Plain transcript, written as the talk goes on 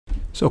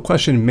So a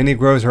question many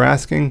growers are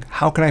asking,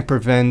 how can I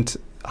prevent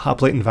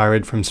hop latent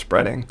viroid from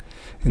spreading?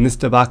 In this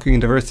DeBacco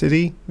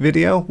University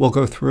video, we'll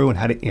go through on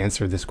how to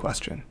answer this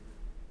question.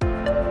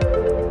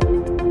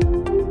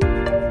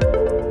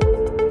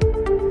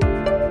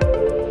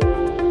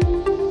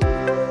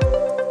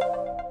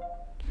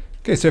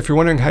 Okay, so if you're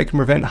wondering how you can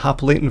prevent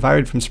hop latent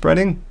viroid from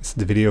spreading, this is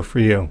the video for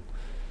you.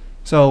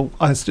 So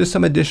it's just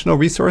some additional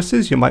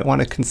resources you might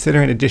want to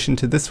consider in addition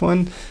to this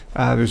one.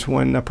 There's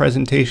one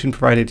presentation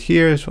provided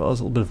here, as well as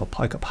a little bit of a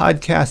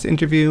podcast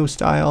interview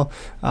style.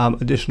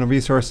 Additional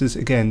resources.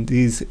 Again,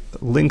 these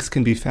links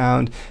can be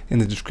found in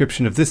the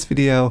description of this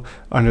video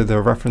under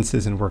the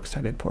references and works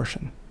cited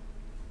portion.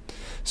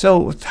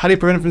 So how do you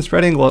prevent it from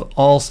spreading? Well, it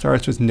all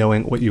starts with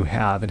knowing what you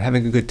have and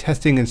having a good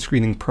testing and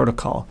screening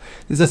protocol.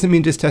 This doesn't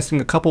mean just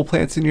testing a couple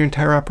plants in your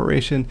entire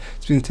operation.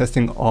 It means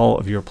testing all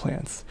of your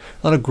plants.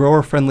 A lot of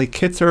grower-friendly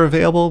kits are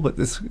available, but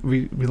this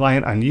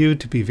reliant on you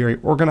to be very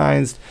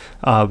organized,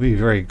 be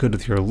very good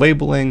with your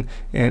labeling,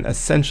 and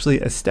essentially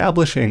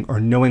establishing or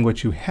knowing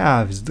what you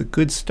have is the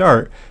good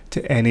start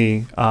to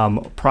any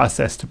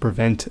process to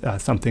prevent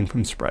something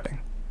from spreading.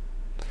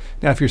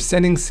 Now, if you're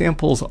sending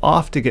samples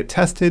off to get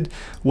tested,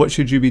 what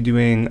should you be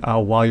doing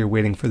while you're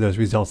waiting for those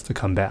results to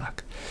come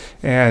back?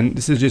 And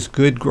this is just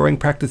good growing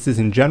practices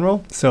in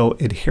general. So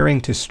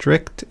adhering to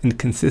strict and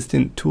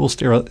consistent tool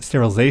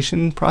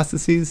sterilization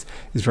processes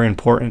is very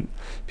important.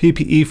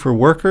 PPE for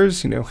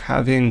workers,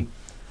 having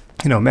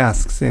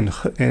masks and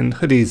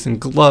hoodies and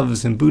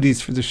gloves and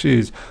booties for the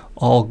shoes,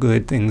 all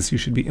good things you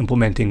should be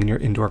implementing in your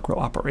indoor grow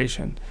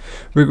operation.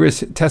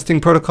 Rigorous testing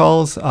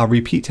protocols,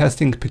 repeat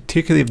testing,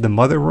 particularly of the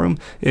mother room,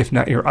 if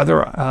not your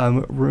other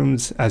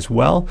rooms as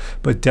well.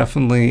 But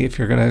definitely, if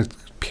you're going to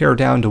pare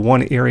down to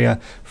one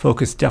area,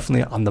 focus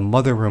definitely on the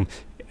mother room.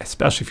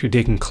 Especially if you're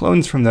taking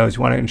clones from those,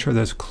 you want to ensure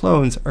those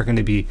clones are going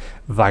to be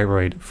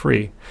viroid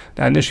free.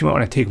 Now, initially, you might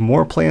want to take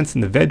more plants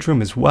in the veg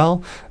room as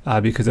well,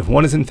 because if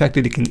one is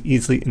infected, it can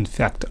easily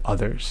infect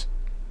others.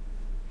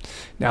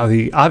 Now,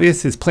 the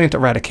obvious is plant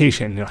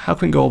eradication. How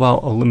can we go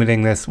about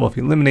eliminating this? Well, if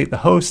you eliminate the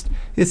host,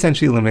 you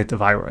essentially eliminate the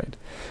viroid.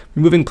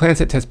 Removing plants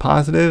that test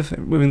positive,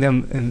 removing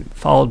them and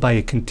followed by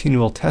a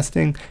continual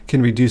testing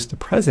can reduce the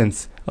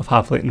presence of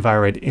hop latent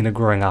viroid in a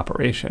growing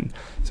operation.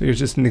 So here's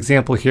just an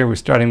example here. We're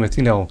starting with,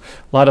 a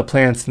lot of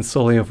plants, and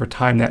slowly over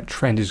time that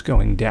trend is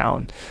going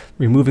down.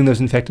 Removing those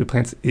infected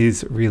plants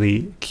is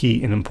really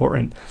key and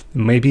important.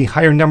 There may be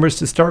higher numbers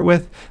to start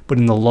with, but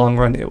in the long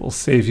run, it will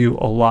save you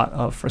a lot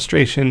of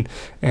frustration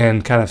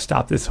and kind of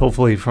stop this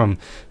hopefully from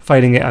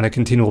fighting it on a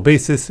continual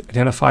basis.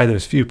 Identify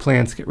those few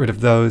plants, get rid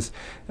of those,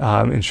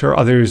 ensure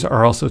others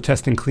are also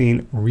testing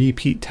clean.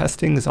 Repeat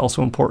testing is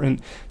also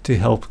important to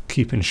help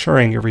keep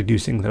ensuring you're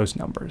reducing those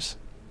numbers.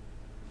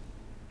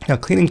 Now,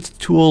 cleaning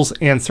tools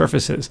and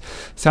surfaces.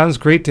 Sounds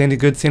great to any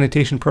good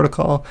sanitation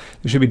protocol.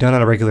 It should be done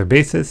on a regular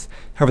basis.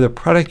 However, the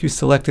product you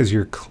select as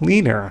your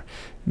cleaner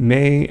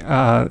may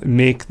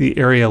make the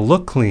area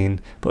look clean,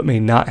 but may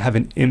not have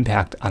an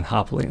impact on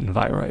hop latent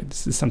viroid.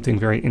 This is something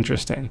very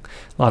interesting.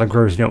 A lot of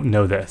growers don't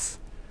know this.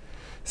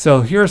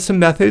 So here are some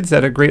methods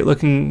that are great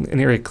looking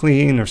an area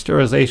clean or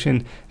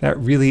sterilization that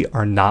really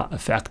are not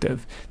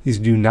effective. These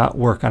do not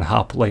work on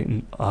hop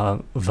latent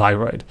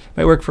viroid.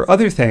 Might work for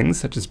other things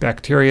such as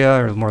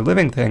bacteria or more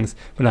living things,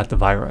 but not the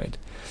viroid.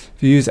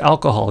 If you use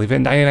alcohol,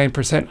 even 99%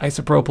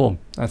 isopropyl,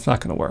 that's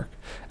not going to work.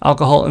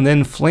 Alcohol and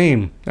then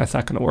flame, that's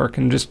not going to work.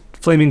 And just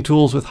flaming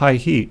tools with high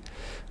heat.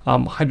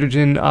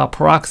 Hydrogen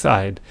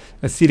peroxide,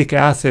 acetic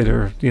acid,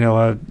 or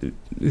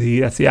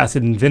that's the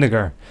acid in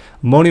vinegar.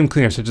 Ammonium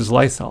cleaner such as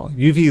Lysol,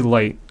 UV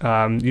light,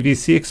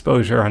 UVC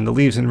exposure on the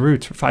leaves and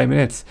roots for 5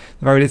 minutes.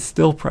 The viroid is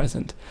still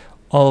present.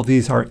 All of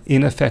these are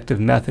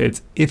ineffective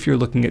methods if you're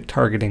looking at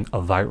targeting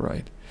a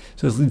viroid.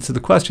 So this leads to the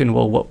question,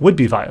 well, what would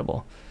be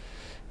viable?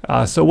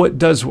 So what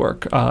does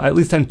work, at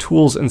least on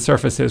tools and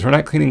surfaces? We're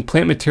not cleaning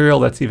plant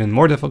material, that's even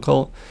more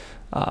difficult.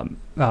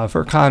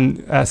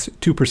 Virkon S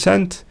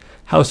 2%.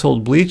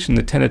 Household bleach in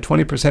the 10 to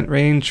 20%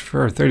 range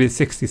for 30 to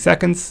 60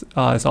 seconds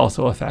is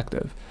also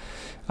effective.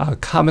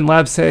 Common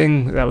lab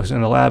setting, that was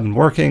in a lab and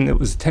working, it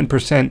was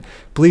 10%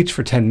 bleach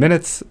for 10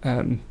 minutes.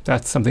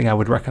 That's something I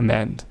would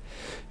recommend.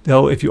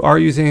 Though if you are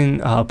using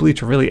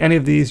bleach or really any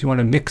of these, you want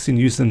to mix and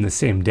use them the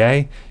same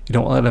day. You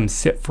don't let them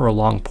sit for a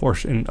long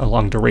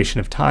duration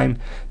of time.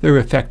 Their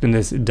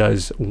effectiveness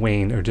does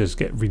wane or does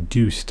get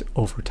reduced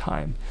over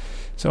time.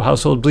 So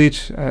household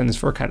bleach and this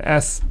Virkon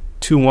S,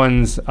 2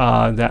 ones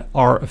that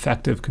are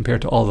effective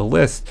compared to all the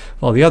lists,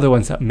 while the other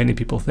ones that many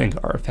people think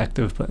are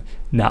effective, but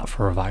not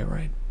for a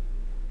viroid.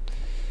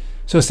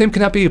 So the same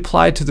cannot be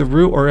applied to the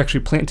root or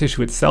actually plant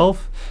tissue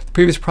itself. The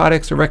previous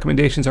products or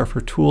recommendations are for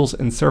tools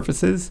and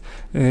surfaces,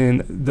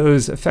 and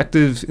those are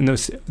effective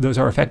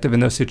in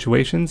those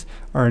situations,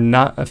 are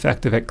not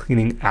effective at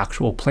cleaning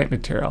actual plant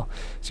material.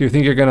 So you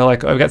think you're gonna I've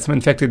got some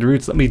infected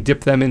roots, let me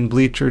dip them in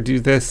bleach or do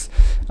this.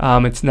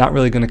 It's not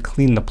really gonna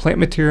clean the plant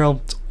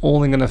material. It's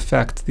only gonna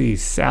affect the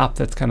sap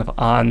that's kind of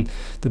on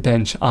the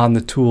bench, on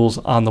the tools,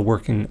 on the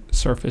working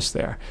surface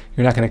there.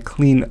 You're not gonna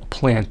clean a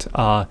plant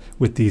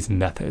with these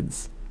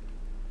methods.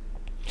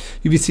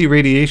 UVC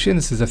radiation,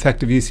 this is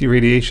effective UVC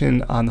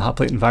radiation on the hop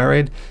latent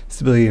viroid,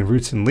 stability in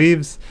roots and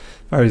leaves.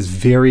 Viroid is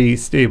very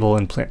stable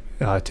in plant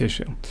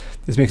tissue.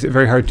 This makes it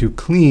very hard to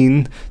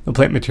clean the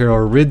plant material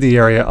or rid the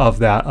area of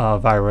that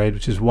viroid,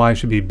 which is why it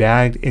should be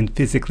bagged and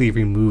physically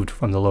removed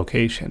from the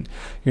location.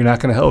 You're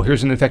not going to, oh,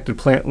 here's an infected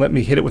plant, let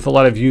me hit it with a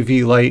lot of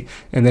UV light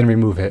and then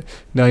remove it.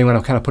 Now you want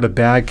to kind of put a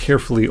bag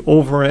carefully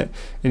over it,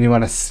 and you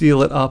want to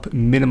seal it up,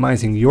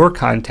 minimizing your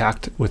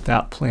contact with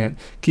that plant,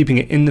 keeping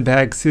it in the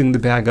bag, sealing the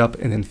bag up,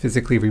 and then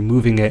physically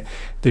removing it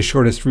the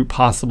shortest route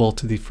possible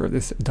to the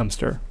furthest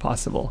dumpster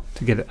possible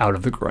to get it out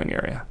of the growing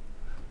area.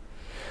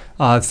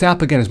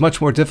 SAP, again, is much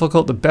more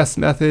difficult. The best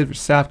method for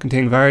SAP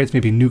containing viroids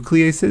may be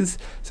nucleases.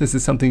 So this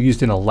is something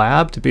used in a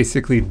lab to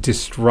basically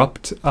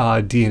disrupt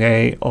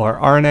DNA or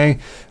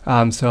RNA.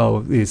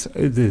 So this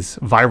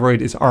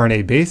viroid is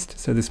RNA based.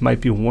 So this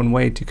might be one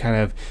way to kind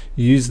of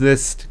use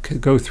this to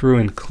go through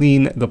and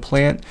clean the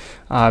plant.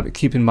 But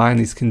keep in mind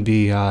these can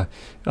be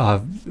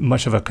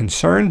much of a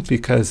concern,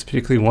 because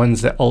particularly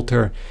ones that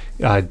alter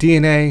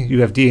DNA,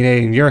 you have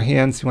DNA in your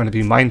hands, you want to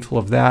be mindful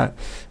of that.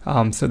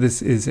 So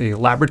this is a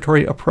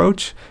laboratory approach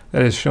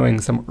that is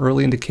showing some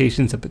early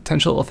indications of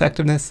potential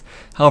effectiveness.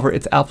 However,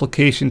 its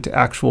application to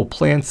actual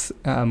plants,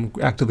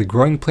 actively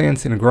growing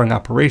plants in a growing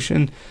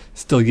operation,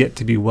 still yet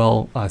to be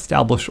well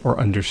established or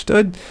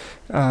understood.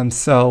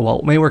 So while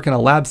it may work in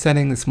a lab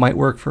setting, this might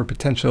work for a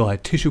potential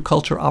tissue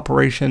culture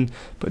operation,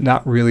 but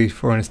not really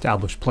for an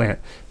established plant.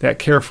 That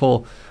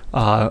careful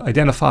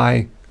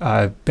identify,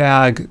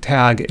 bag,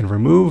 tag, and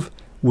remove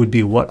would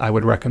be what I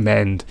would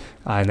recommend,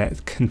 and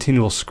that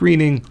continual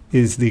screening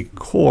is the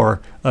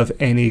core of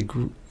any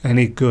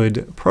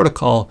good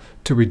protocol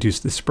to reduce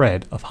the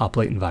spread of hop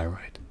latent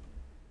viroid.